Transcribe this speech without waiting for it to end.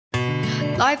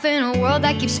Life in a world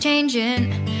that keeps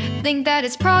changing. Think that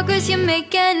it's progress you're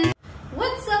making.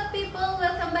 What's up, people?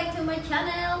 Welcome back to my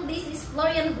channel. This is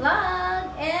Florian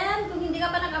Vlog. And kung hindi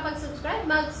ka pa nakapag-subscribe,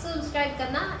 mag-subscribe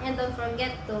ka na. And don't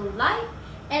forget to like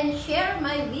and share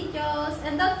my videos.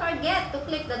 And don't forget to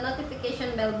click the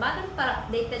notification bell button para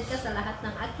updated ka sa lahat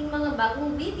ng aking mga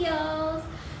bagong videos.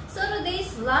 So today's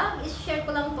vlog is share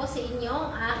ko lang po sa inyo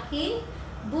ang aking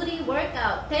booty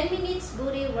workout. 10 minutes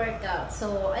booty workout.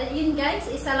 So, yun guys,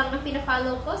 isa lang ang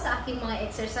pina-follow ko sa aking mga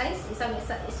exercise.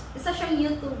 Isa siyang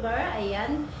YouTuber.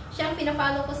 Ayan. Siyang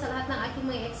pina-follow ko sa lahat ng aking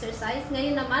mga exercise.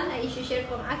 Ngayon naman ay i-share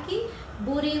ko ang aking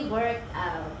booty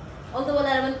workout. Although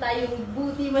wala naman tayong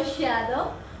booty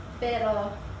masyado,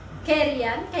 pero carry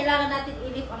yan. Kailangan natin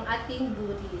i-lift ang ating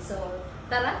booty. So,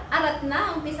 tara, arat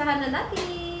na. Umpisahan na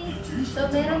natin. So,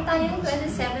 meron tayong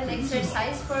 27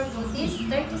 exercise for booties,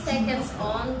 30 seconds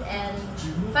on, and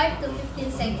 5 to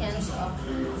 15 seconds off.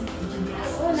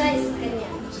 Oh, nice.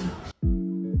 Ganyan.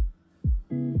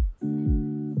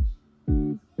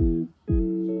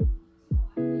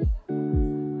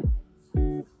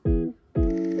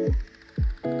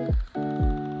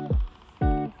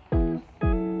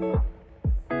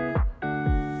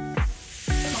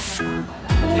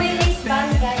 Kung may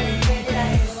waistband, guys, pwede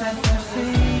natin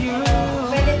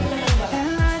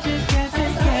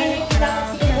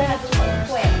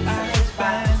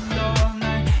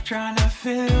Trying to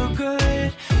feel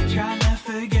good, trying to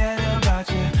forget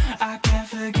about you. I can't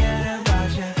forget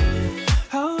about you.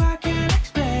 Oh, I can't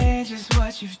explain just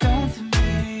what you've done to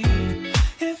me.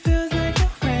 It feels like the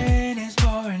rain is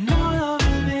pouring all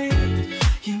over me.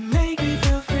 You make me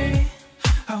feel free.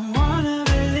 I wanna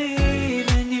believe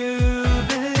in you,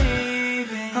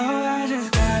 believe in you. Oh, I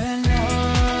just gotta know,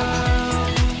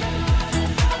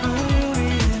 will you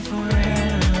be here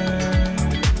forever?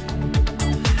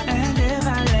 And if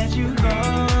I let you go,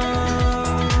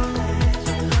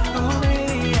 oh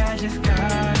baby, I just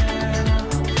gotta know,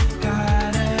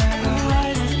 oh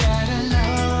I just gotta know,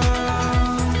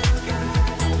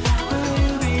 will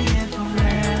you be here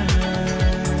forever?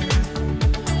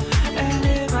 And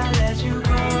if I let you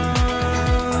go,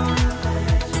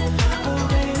 oh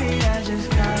baby, I just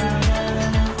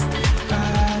gotta know.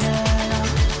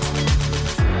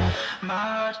 My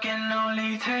heart can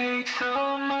only take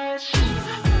so much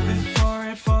before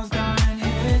it falls down and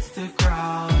hits the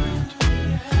ground.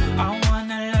 I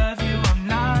wanna love you, I'm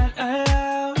not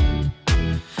allowed,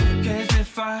 'cause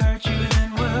if I hurt you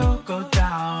then we'll go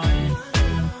down.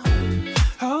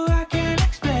 Oh, I can't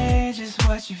explain just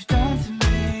what you've done to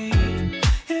me.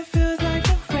 It feels like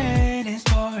the rain is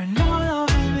pouring all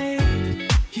over me.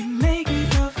 You make me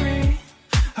feel free.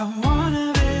 I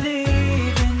wanna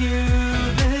believe in you,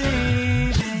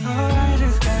 believe in you. Oh, I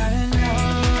just gotta know,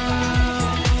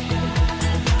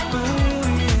 will you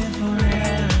be here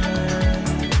forever?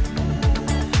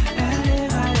 And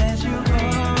if I let you go,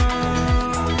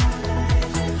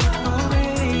 oh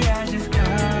baby, I just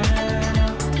gotta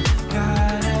know,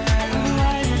 oh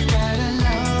I just gotta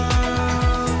know,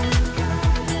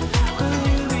 will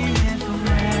you be here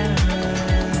forever?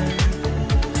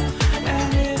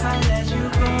 And if I let you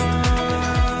go,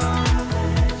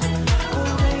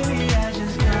 oh baby, I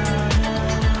just gotta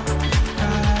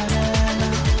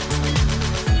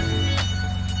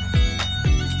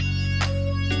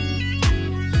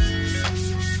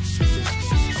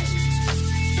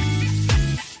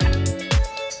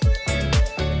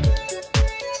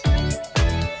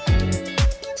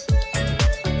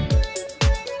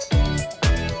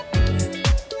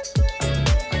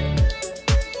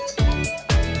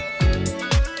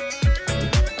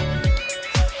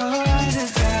oh I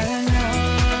just gotta know,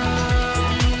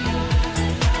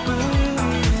 will you be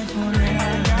here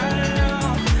forever?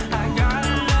 I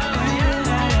gotta know, and if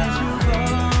I let you go,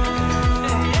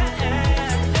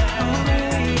 oh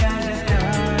baby, I just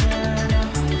gotta know,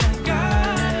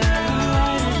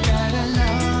 I just gotta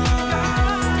know,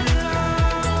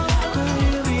 will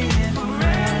you be here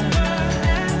forever?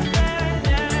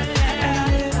 And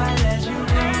if I let you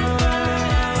go,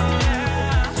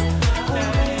 oh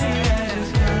baby, I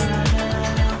just gotta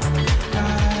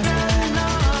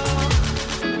know.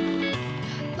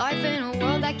 Life in a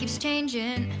world that keeps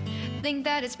changing. Think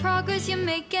that it's progress you're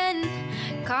making.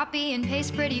 Copy and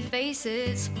paste pretty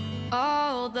faces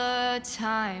all the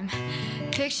time.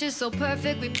 Pictures so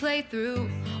perfect we play through,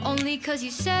 only 'cause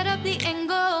you set up the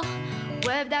angle.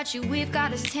 Web that you weave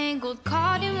got us tangled,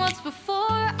 caught in what's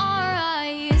before our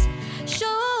eyes.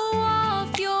 Show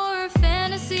off your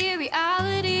fantasy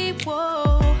reality.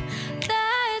 Whoa,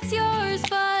 that's yours,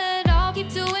 but I'll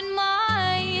keep doing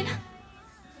mine.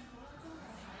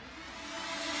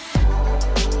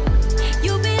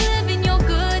 You'll be living your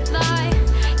good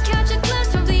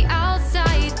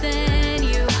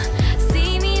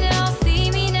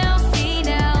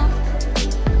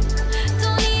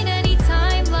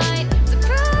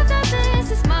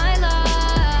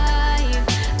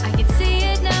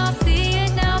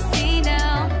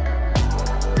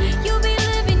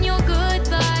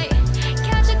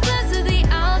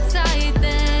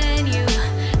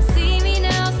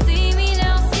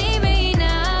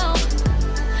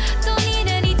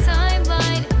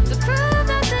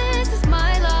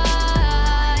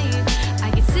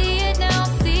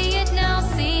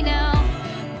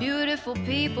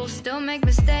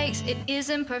It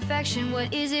isn't perfection,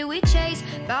 what is it we chase?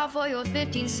 Bow for your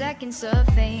 15 seconds of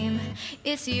fame.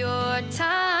 It's your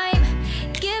time.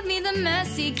 Give me the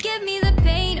messy, give me the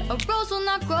pain. A rose will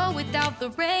not grow without the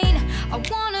rain. I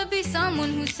wanna be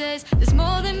someone who says there's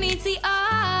more than meets the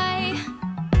eye.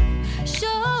 Show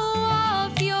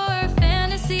off your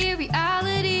fantasy,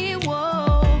 reality,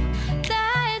 whoa.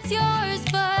 That's yours,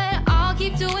 but I'll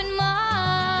keep doing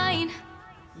mine.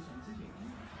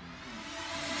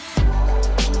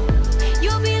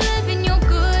 You'll be living your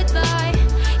good life.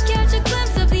 Catch a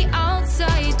glimpse of the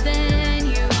outside, then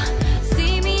you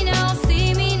see me now,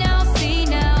 see me now, see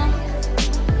now.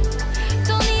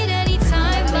 Don't need any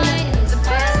timeline to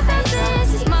prove that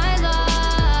this is my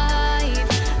life.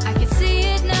 I can see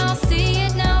it now, see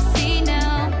it now, see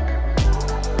now.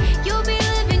 You'll be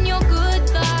living your good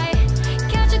life.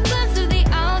 Catch a glimpse of the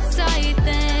outside,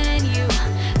 then you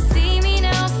see me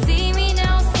now, see me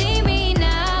now, see me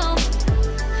now.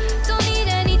 Don't need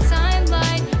any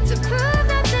timeline to prove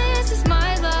that this is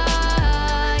my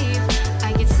life.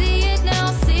 I can see it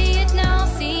now, see it now,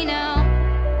 see now.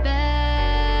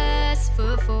 Best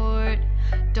foot forward,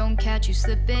 don't catch you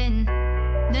slipping.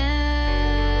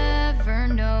 Never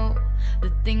know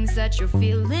the things that you're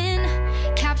feeling.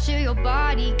 Capture your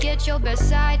body, get your best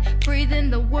side. Breathe in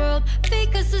the world,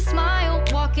 fake us a smile.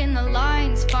 Walk in the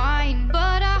lines, fine.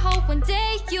 But I hope one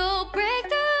day you'll break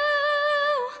through.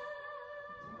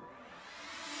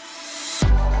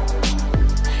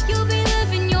 You'll be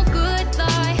living your good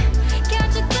life.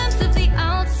 Catch a glimpse of the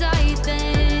outside,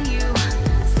 then you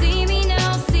see me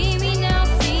now, see me now,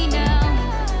 see now.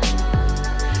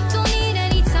 Don't need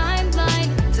any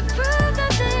timeline to prove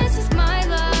that this is my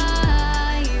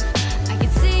life. I can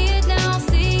see it now,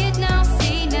 see it now,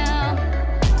 see now.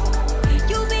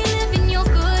 You'll be living your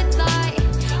good life.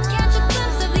 Catch a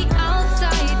glimpse of the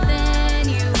outside, then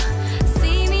you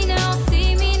see me now,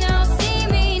 see me now, see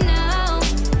me now.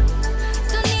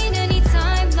 Don't need any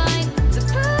timeline to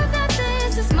prove that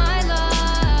this is my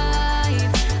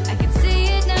life. I can see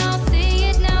it now, see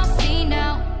it now, see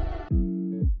now.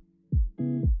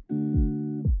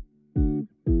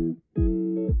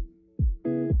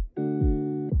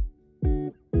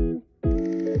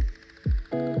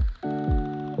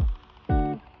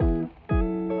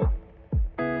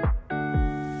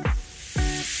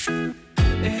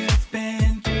 It's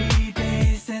been 3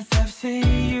 days since I've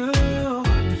seen you,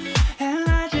 and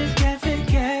I just can't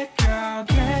forget, girl,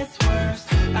 gets worse.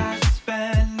 I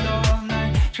spend all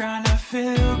night trying to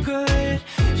feel good,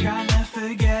 trying to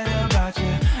forget about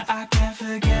you. I can't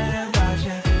forget about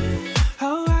you.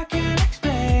 Oh, I can't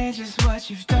explain just what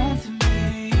you've done to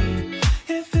me.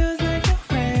 It feels like the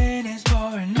rain is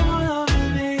pouring all over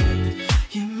me.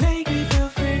 You make me feel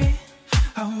free.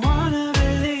 I wanna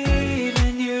believe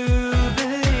in you,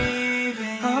 believe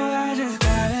in you. Oh, I just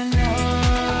gotta know,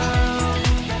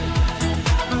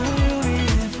 will you be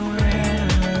here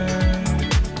forever?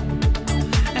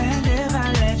 And if I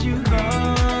let you go,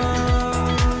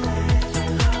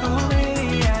 oh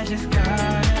baby, I just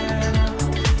gotta know,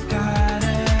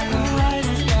 gotta know. Oh, I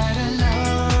just gotta know,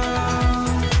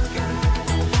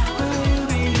 will you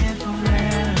be here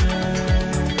forever?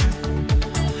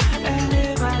 And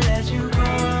if I let you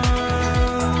go,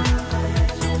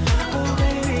 oh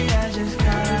baby, I just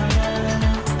gotta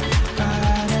know,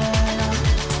 gotta know.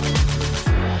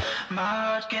 My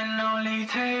heart can only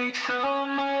take so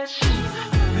much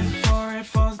before it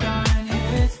falls down and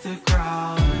hits the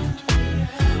ground.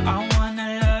 I wanna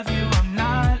love you, I'm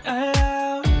not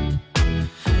allowed.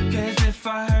 'Cause if I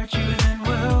hurt you, then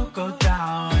we'll go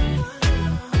down.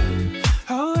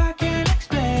 Oh, I can't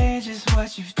explain just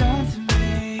what you've done to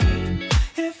me.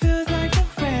 It feels like the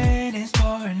rain is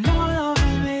pouring all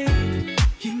over me.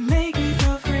 You make me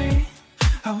feel free.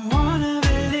 I wanna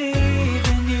believe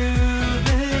in you,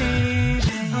 believe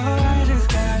in you. Oh, I just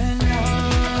gotta know,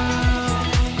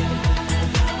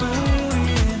 will you be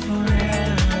here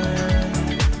forever?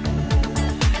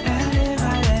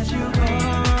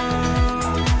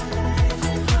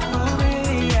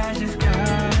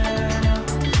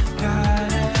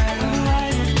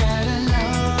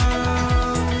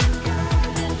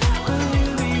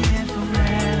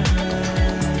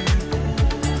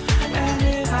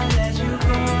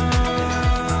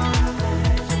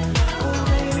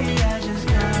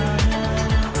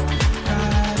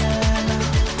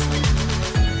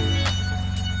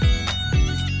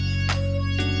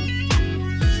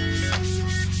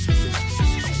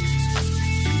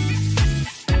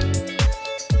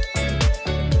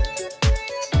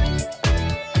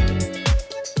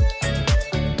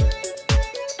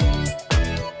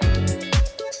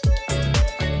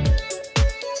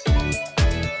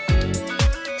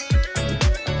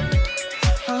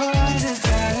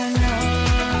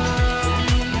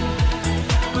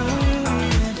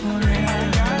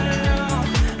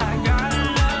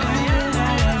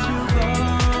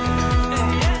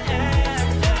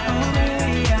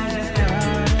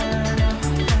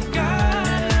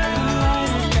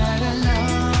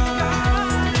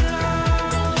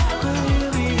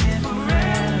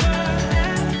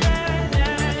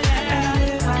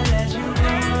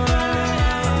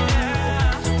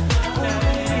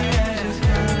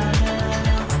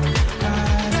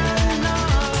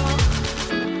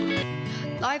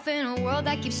 life in a world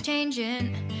that keeps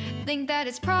changing. Think that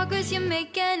it's progress you're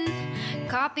making.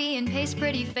 Copy and paste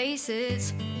pretty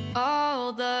faces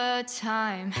all the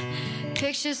time.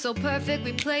 Pictures so perfect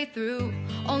we play through,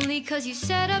 only cause you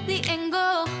set up the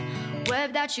angle.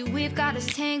 Web that you weave got us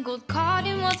tangled, caught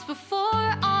in what's before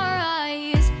our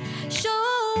eyes.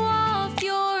 Show off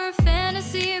your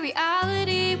fantasy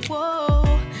reality,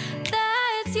 whoa,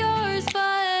 that's yours,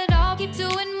 but I'll keep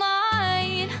doing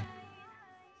mine.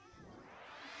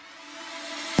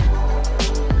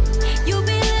 You'll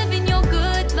be living your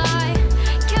good life,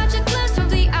 catch a glimpse from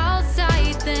the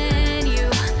outside, then you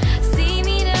see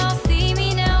me now, see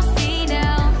me now, see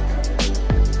now.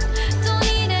 Don't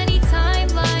need any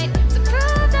timeline to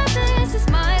prove that this is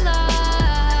my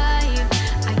life.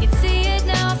 I can see it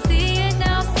now, see it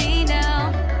now, see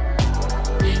now.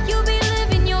 You'll be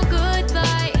living your good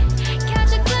life,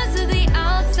 catch a glimpse of the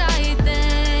outside,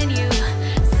 then you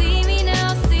see me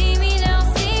now, see me now,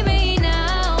 see me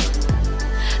now.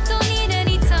 Don't need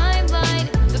any timeline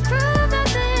to prove that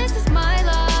this is my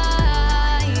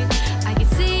life. I can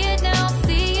see it now,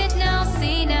 see it now,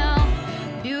 see now.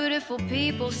 Beautiful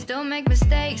people still make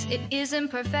mistakes. It isn't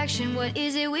perfection, what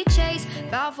is it we chase?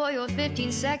 Bow for your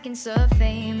 15 seconds of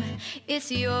fame.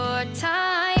 It's your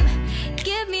time.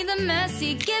 Give me the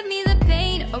messy, give me the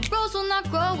pain. A rose will not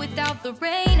grow without the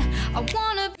rain. I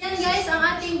wanna Yan guys, ang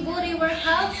ating booty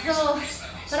workout. So,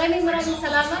 maraming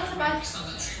salamat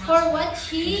for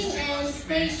watching and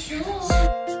stay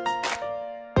tuned.